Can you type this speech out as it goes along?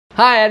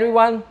Hi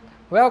everyone,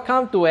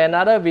 welcome to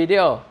another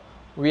video.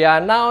 We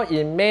are now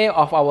in May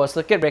of our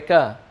circuit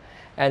breaker,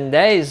 and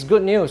there is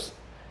good news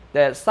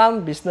that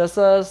some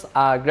businesses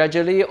are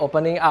gradually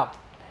opening up,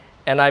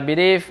 and I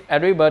believe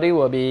everybody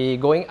will be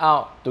going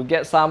out to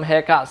get some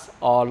haircuts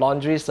or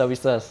laundry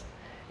services.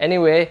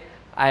 Anyway,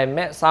 I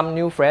met some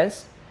new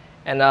friends,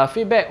 and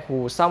feedback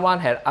who someone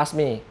had asked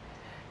me,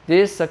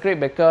 this circuit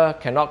breaker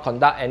cannot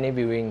conduct any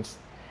viewings,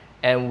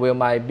 and will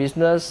my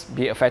business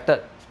be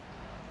affected?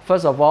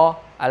 First of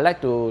all, I'd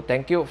like to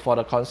thank you for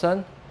the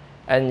concern.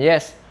 And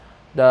yes,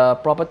 the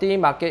property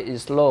market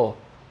is low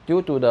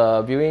due to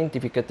the viewing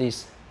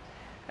difficulties.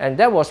 And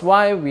that was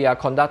why we are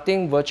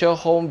conducting virtual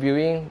home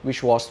viewing,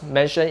 which was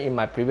mentioned in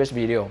my previous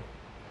video.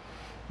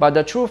 But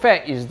the true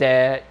fact is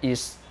there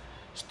is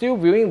still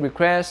viewing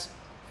requests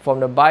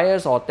from the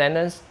buyers or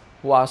tenants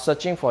who are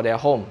searching for their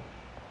home.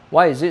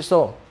 Why is it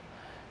so?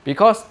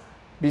 Because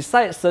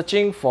besides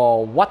searching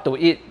for what to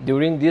eat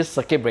during this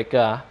circuit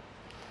breaker,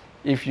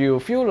 if you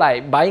feel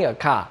like buying a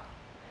car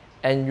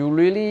and you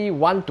really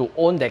want to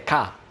own that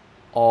car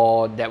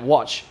or that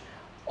watch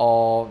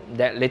or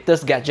that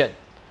latest gadget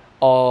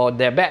or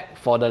that bag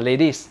for the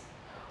ladies,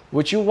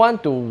 would you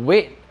want to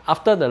wait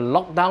after the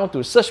lockdown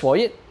to search for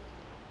it?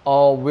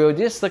 Or will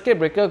this circuit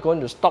breaker going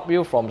to stop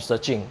you from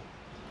searching?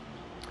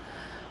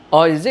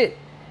 Or is it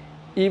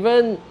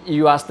even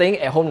you are staying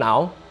at home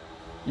now,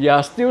 you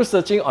are still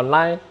searching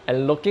online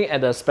and looking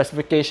at the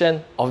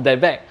specification of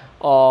that bag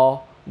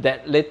or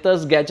that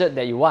latest gadget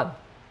that you want?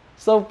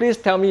 So please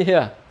tell me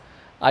here,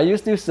 are you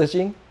still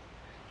searching?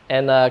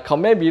 And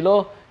comment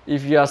below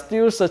if you are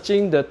still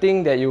searching the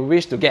thing that you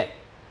wish to get.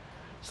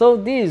 So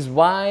this is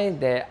why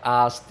there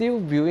are still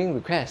viewing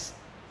requests,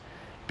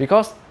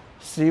 because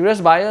serious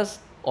buyers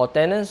or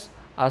tenants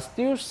are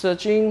still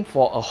searching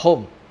for a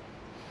home.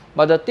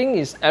 But the thing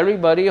is,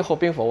 everybody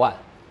hoping for what?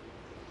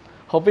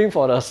 Hoping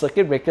for the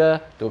circuit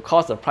breaker to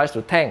cause the price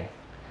to tank.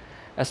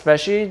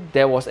 Especially,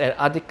 there was an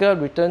article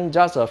written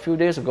just a few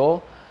days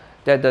ago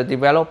that the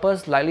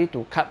developers likely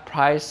to cut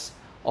price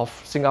of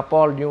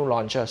Singapore new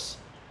launches.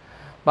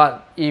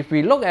 But if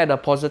we look at the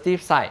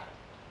positive side,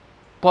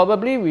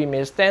 probably we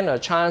may stand a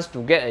chance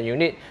to get a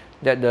unit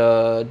that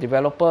the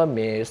developer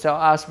may sell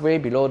us way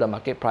below the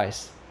market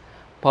price.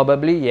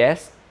 Probably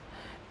yes,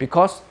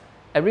 because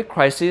every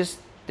crisis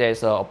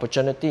there's an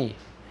opportunity.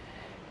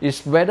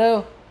 It's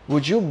whether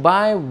would you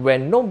buy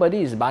when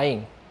nobody is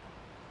buying,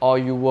 or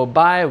you will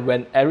buy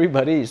when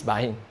everybody is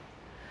buying.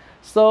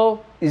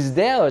 So is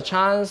there a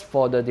chance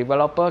for the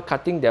developer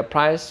cutting their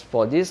price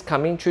for this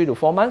coming 3 to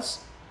 4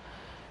 months?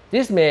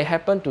 This may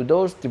happen to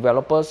those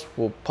developers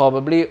who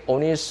probably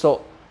only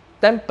sold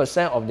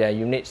 10% of their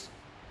units.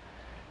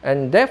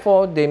 And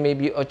therefore, there may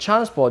be a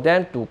chance for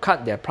them to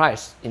cut their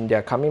price in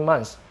their coming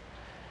months,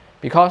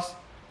 because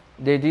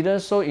they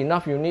didn't sell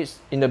enough units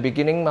in the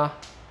beginning.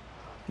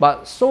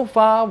 But so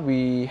far,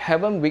 we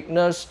haven't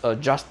witnessed a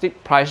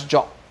drastic price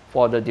drop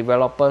for the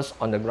developers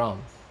on the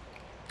ground.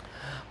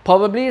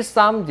 Probably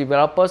some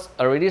developers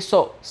already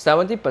sold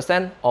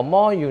 70% or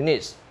more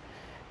units,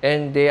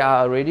 and they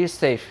are already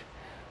safe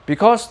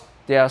because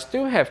they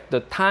still have the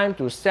time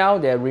to sell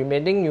their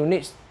remaining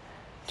units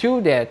till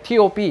their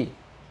TOP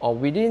or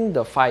within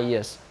the 5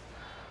 years.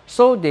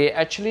 So they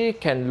actually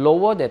can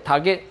lower their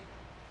target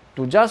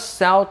to just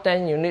sell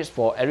 10 units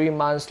for every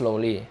month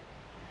slowly.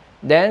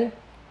 Then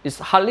it's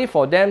hardly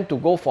for them to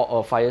go for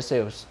a fire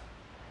sales.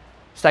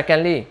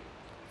 Secondly,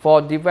 for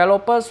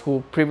developers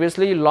who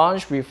previously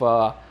launched with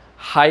a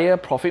higher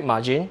profit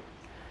margin,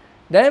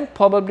 then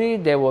probably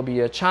there will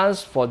be a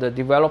chance for the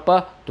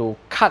developer to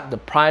cut the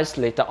price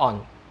later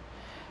on.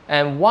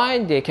 And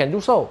why they can do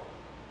so?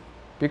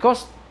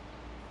 Because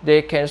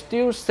they can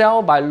still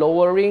sell by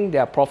lowering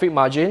their profit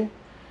margin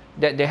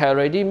that they had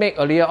already made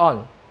earlier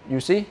on, you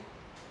see.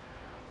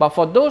 But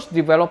for those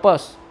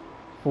developers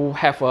who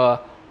have a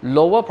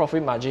lower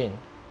profit margin,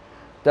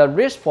 the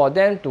risk for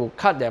them to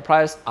cut their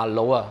price are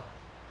lower,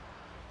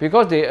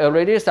 because they're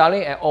already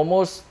selling at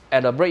almost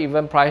at a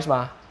break-even price.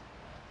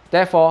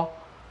 Therefore,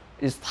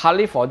 it's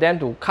hardly for them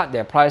to cut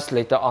their price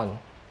later on.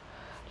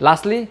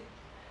 Lastly,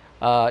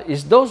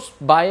 is those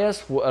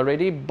buyers who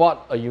already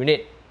bought a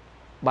unit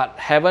but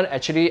haven't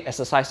actually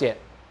exercised yet.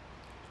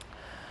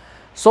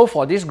 So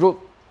for this group,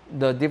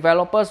 the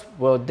developers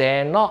will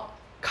dare not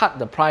cut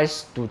the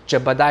price to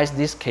jeopardize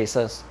these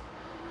cases,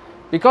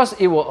 because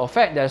it will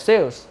affect their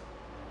sales,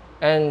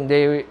 and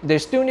they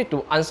still need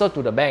to answer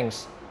to the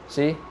banks.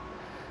 See?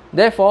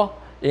 Therefore,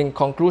 in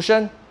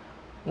conclusion,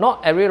 not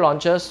every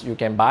launches you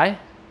can buy,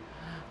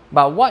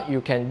 but what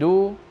you can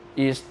do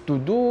is to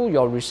do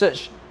your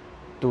research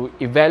to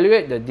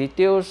evaluate the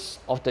details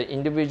of the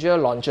individual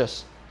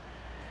launches,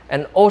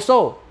 and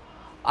also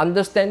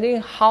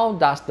understanding how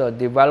does the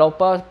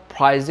developer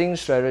pricing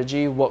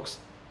strategy works.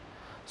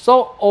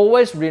 So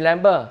always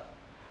remember,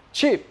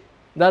 cheap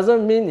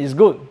doesn't mean it's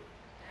good,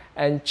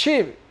 and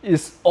cheap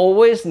is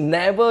always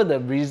never the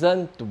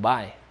reason to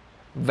buy.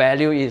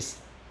 Value is.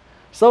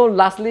 So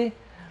lastly,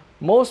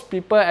 most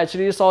people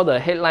actually saw the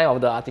headline of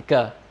the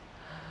article.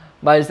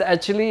 but it's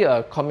actually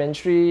a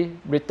commentary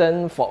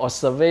written for a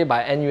survey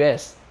by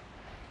NUS.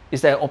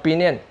 It's an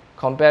opinion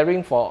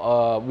comparing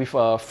with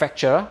a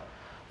fracture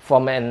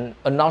from an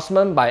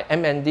announcement by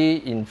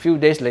MND in few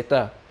days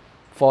later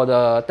for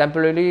the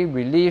temporary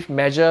relief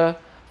measure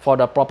for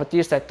the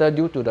property sector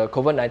due to the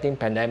COVID-19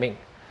 pandemic.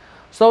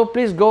 So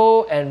please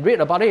go and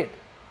read about it.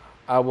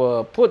 I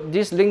will put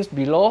these links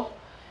below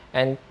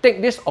and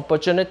take this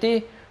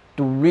opportunity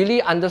to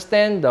really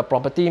understand the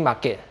property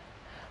market.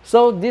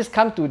 So this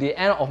comes to the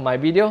end of my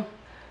video.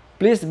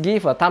 Please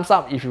give a thumbs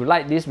up if you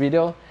like this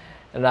video,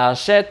 and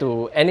share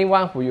to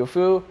anyone who you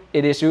feel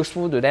it is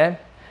useful to them.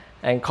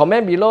 And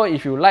comment below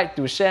if you like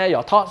to share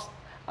your thoughts.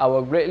 I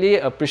will greatly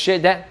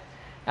appreciate that.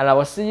 And I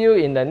will see you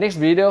in the next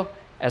video.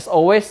 As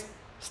always,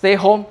 stay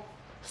home,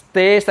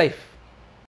 stay safe.